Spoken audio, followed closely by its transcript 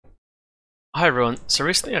Hi everyone. So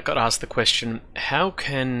recently I got asked the question, how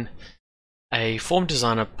can a form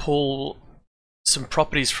designer pull some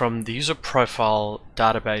properties from the user profile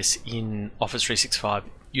database in Office 365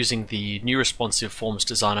 using the new responsive forms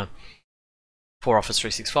designer for Office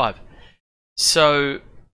 365? So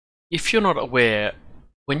if you're not aware,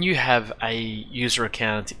 when you have a user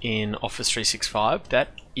account in Office 365, that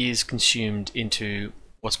is consumed into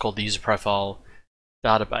what's called the user profile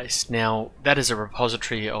database. Now, that is a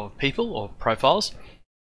repository of people or profiles,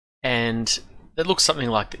 and it looks something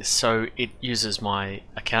like this. So it uses my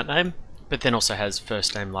account name, but then also has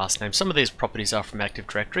first name, last name. Some of these properties are from Active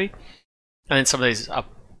Directory, and then some of these are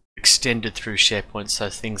extended through SharePoint. So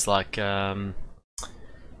things like,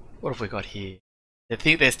 what have we got here?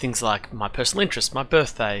 There's things like my personal interests, my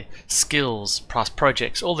birthday, skills, past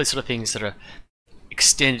projects, all these sort of things that are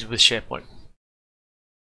extended with SharePoint.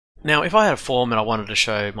 Now, if I had a form and I wanted to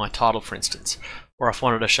show my title, for instance, or if I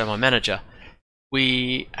wanted to show my manager,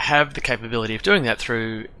 we have the capability of doing that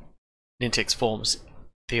through Nintex Forms,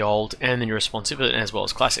 the old and the new responsive, as well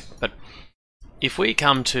as classic. But if we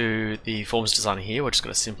come to the forms designer here, we're just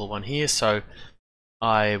got a simple one here. So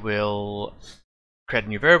I will create a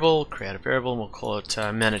new variable, create a variable, and we'll call it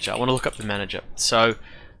manager. I want to look up the manager. So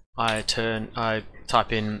I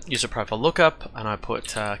type in user profile lookup, and I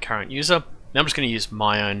put current user. Now I'm just going to use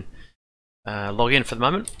my own login for the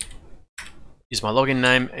moment. Use my login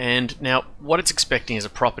name, and now what it's expecting is a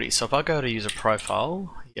property. So if I go to user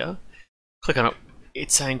profile here, click on it,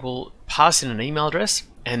 it's saying, well, pass in an email address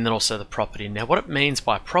and then also the property. Now what it means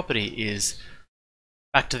by property is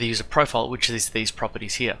back to the user profile, which is these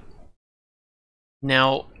properties here.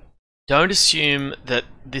 Now don't assume that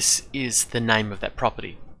this is the name of that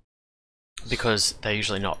property, because they're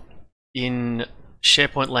usually not. In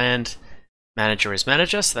SharePoint land, manager is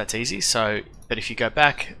manager, so that's easy. So, but if you go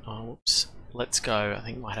back, whoops, let's go, I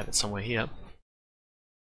think I might have it somewhere here.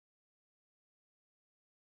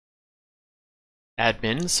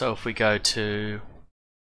 Admin, so if we go to,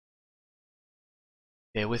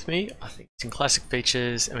 bear with me, I think it's in classic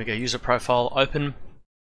features, and we go user profile, open.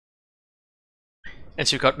 And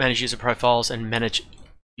so we've got manage user profiles and manage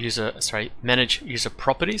user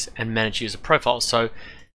properties and manage user profiles. So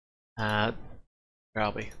where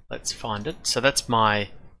are we? Let's find it. So that's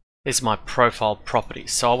these are my profile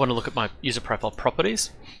properties. So I want to look at my user profile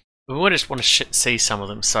properties. We just want to see some of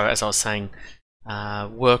them. So as I was saying,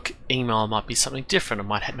 work email might be something different. It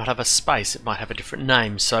might not have a space. It might have a different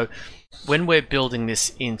name. So when we're building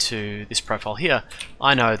this into this profile here,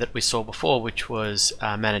 I know that we saw before, which was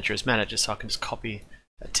manager is manager. So I can just copy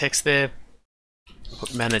that text there,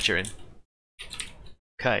 put manager in.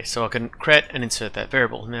 Okay, so I can create and insert that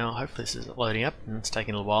variable. Now, hopefully this is loading up, and it's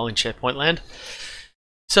taking a little while in SharePoint land.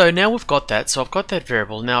 So now we've got that. So I've got that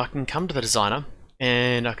variable. Now I can come to the designer,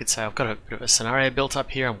 and I could say I've got a bit of a scenario built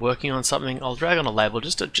up here. I'm working on something. I'll drag on a label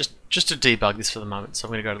just to debug this for the moment. So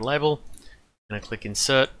I'm going to go to label, and I click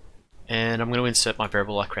insert, and I'm going to insert my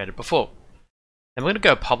variable I created before. And we're going to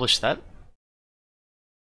go publish that.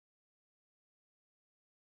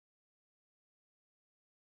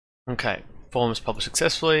 Okay. Form is published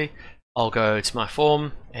successfully. I'll go to my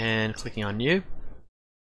form and clicking on new.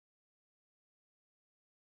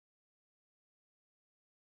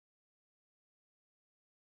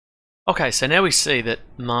 Okay, so now we see that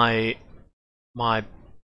my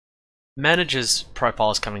manager's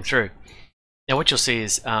profile is coming through. Now what you'll see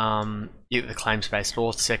is the claims-based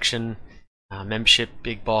auth section, membership,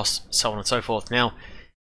 big boss, so on and so forth. Now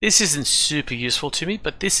this isn't super useful to me,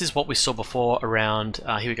 but this is what we saw before around,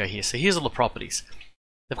 here we go here. So here's all the properties.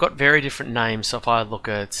 They've got very different names. So if I look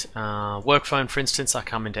at work phone, for instance, I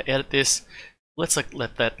come in to edit this. Let's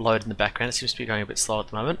let that load in the background. It seems to be going a bit slow at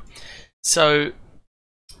the moment. So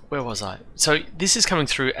where was I? So this is coming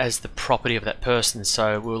through as the property of that person.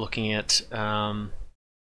 So we were looking at my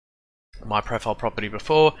profile property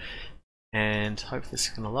before, and hopefully this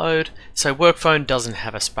is going to load. So work phone doesn't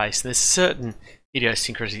have a space. There's certain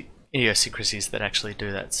idiosyncrasies that actually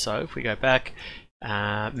do that. So if we go back,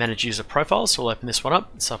 manage user profiles, so we'll open this one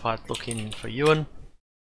up. So if I look in for Ewan,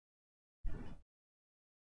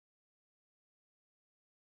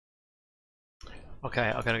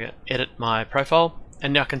 okay, I've got to edit my profile,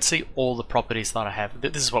 and now I can see all the properties that I have.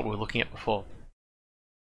 This is what we were looking at before.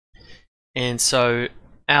 And so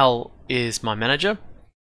Al is my manager,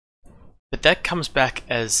 but that comes back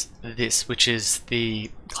as this, which is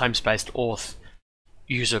the claims-based auth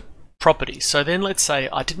user property. So then let's say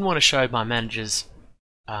I didn't want to show my manager's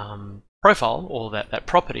profile or that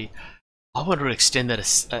property. I want to extend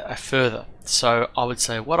that a further. So I would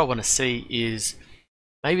say what I want to see is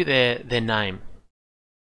maybe their name.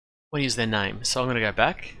 I want to use their name. So I'm going to go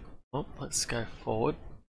back Oh, let's go forward.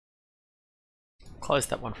 Close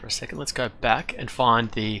that one for a second. Let's go back and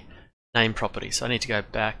find the name property. So I need to go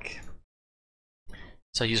back.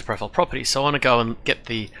 So user profile property. So I want to go and get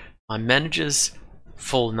my manager's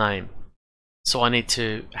full name. So I need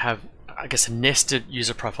to have, I guess, a nested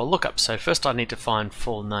user profile lookup. So first I need to find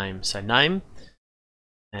full name. So name,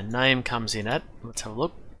 and name comes in at, let's have a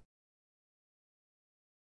look.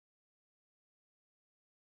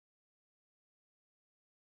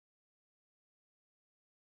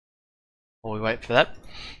 While we wait for that.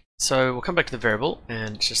 So we'll come back to the variable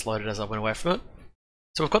and it's just loaded as I went away from it.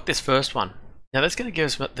 So we've got this first one. Now that's going to give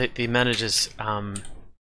us the manager's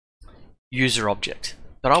user object,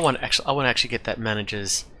 but I want to actually get that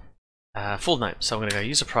manager's full name. So I'm going to go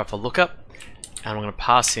user profile lookup, and I'm going to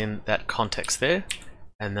pass in that context there,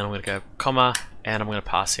 and then I'm going to go comma, and I'm going to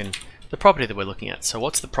pass in the property that we're looking at. So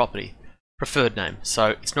what's the property? Preferred name.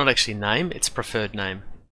 So it's not actually name, it's preferred name,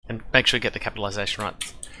 and make sure you get the capitalization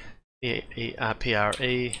right. PRE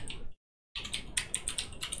name.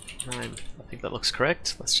 I think that looks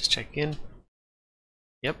correct. Let's just check in.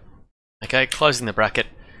 Yep. Okay, closing the bracket.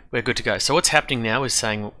 We're good to go. So what's happening now is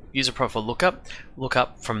saying user profile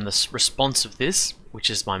lookup from the response of this, which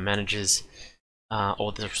is my manager's,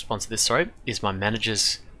 or the response of this, sorry, is my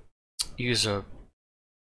manager's user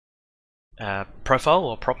profile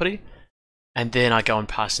or property, and then I go and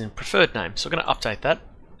pass in preferred name. So we're going to update that,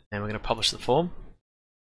 and we're going to publish the form.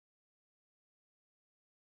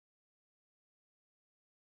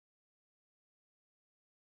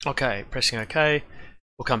 Okay, pressing OK.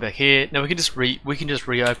 We'll come back here. Now we can just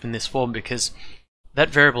reopen this form because that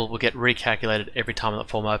variable will get recalculated every time that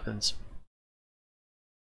form opens.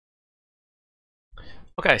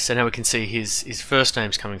 Okay, so now we can see his first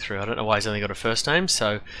name's coming through. I don't know why he's only got a first name,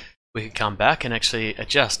 so we could come back and actually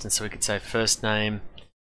adjust, and so we could say first name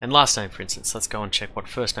and last name, for instance. Let's go and check what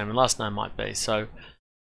first name and last name might be. So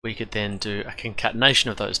we could then do a concatenation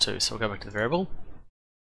of those two. So we'll go back to the variable.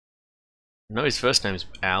 No, his first name is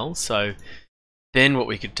Al, so then what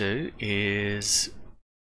we could do is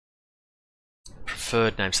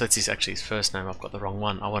preferred name. So that's actually his first name. I've got the wrong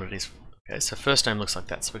one. I wanted his. Okay, so first name looks like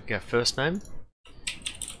that. So we could go first name,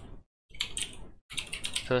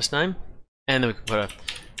 and then we could put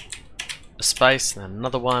a space and then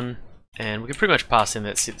another one, and we can pretty much pass in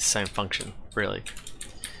the same function, really,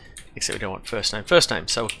 except we don't want first name.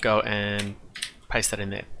 So we'll go and paste that in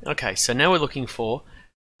there. Okay, so now we're looking for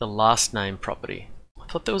the last name property. I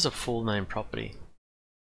thought there was a full name property.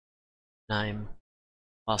 Name,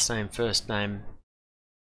 last name, first name.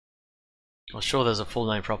 I'm sure there's a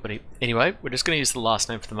full name property. Anyway, we're just going to use the last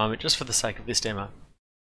name for the moment, just for the sake of this demo.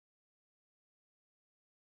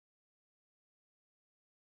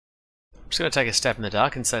 I'm just going to take a stab in the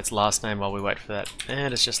dark and say it's last name while we wait for that.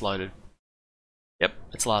 And it's just loaded. Yep,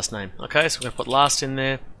 it's last name. Okay, so we're going to put last in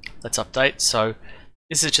there. Let's update. So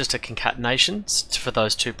this is just a concatenation for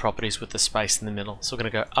those two properties with the space in the middle. So we're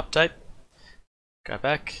going to go update, go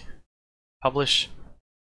back, publish.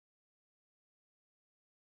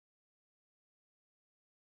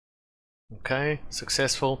 Okay,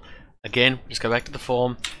 successful. Again, just go back to the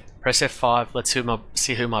form, press F5, let's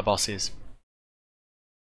see who my boss is.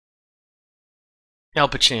 Al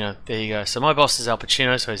Pacino, there you go. So my boss is Al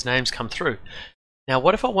Pacino, so his name's come through. Now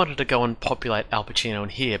what if I wanted to go and populate Al Pacino in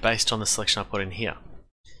here based on the selection I put in here?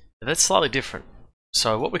 Now, that's slightly different.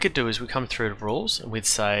 So what we could do is we come through to rules and we'd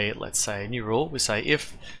say, let's say a new rule, we say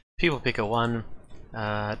if people picker 1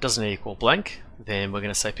 doesn't equal blank, then we're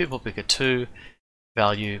going to say people picker 2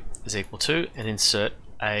 value is equal to, and insert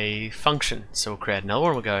a function. So we'll create another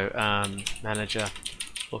one. We'll go manager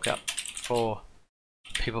lookup for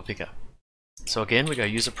people picker. So again, we go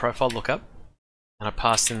user profile lookup, and I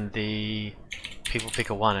pass in the people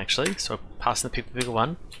picker 1 actually. So I pass in the people picker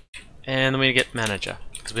 1, and then we get manager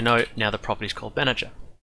because we know now the property is called manager.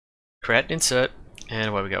 Create and insert, and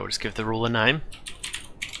away we go. We'll just give the rule a name.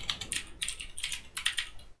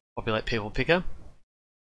 Populate people picker.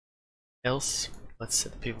 Else, let's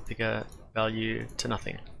set the people picker value to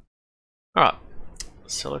nothing. Alright,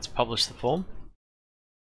 so let's publish the form.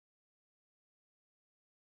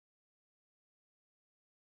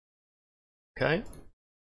 Okay,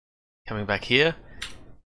 coming back here.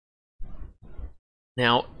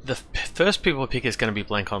 Now, the first people picker is going to be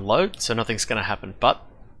blank on load, so nothing's going to happen, but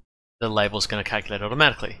the label is going to calculate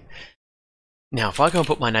automatically. Now, if I go and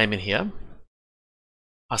put my name in here,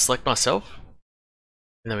 I select myself,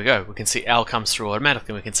 and there we go. We can see Al comes through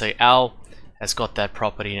automatically. We can see Al has got that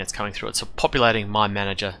property and it's coming through. It's populating my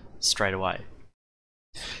manager straight away.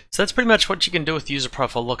 So that's pretty much what you can do with the user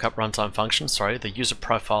profile lookup runtime function. Sorry, the user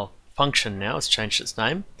profile function now has changed its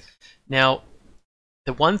name. Now,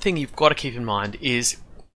 the one thing you've got to keep in mind is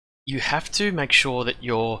you have to make sure that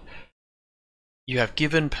you have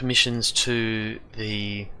given permissions to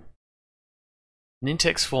the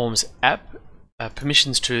Nintex Forms app,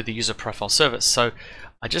 permissions to the user profile service. So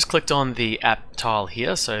I just clicked on the app tile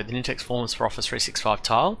here, so the Nintex Forms for Office 365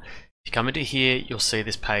 tile. If you come into here, you'll see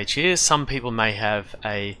this page here. Some people may have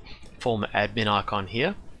a form admin icon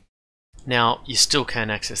here. Now you still can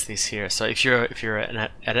access this here. So if you're an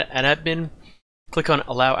admin, click on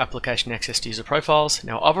Allow Application Access to User Profiles.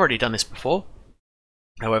 Now I've already done this before.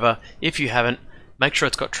 However, if you haven't, make sure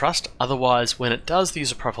it's got trust. Otherwise, when it does the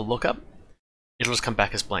user profile lookup, it'll just come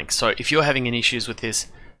back as blank. So if you're having any issues with this,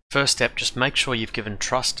 first step, just make sure you've given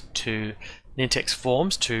trust to Nintex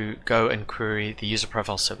Forms to go and query the user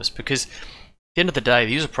profile service, because at the end of the day,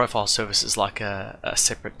 the user profile service is like a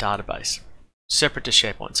separate database, separate to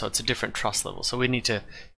SharePoint, so it's a different trust level. So we need to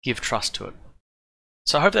give trust to it.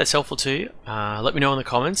 So I hope that's helpful to you. Let me know in the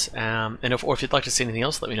comments, or if you'd like to see anything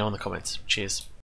else, let me know in the comments. Cheers.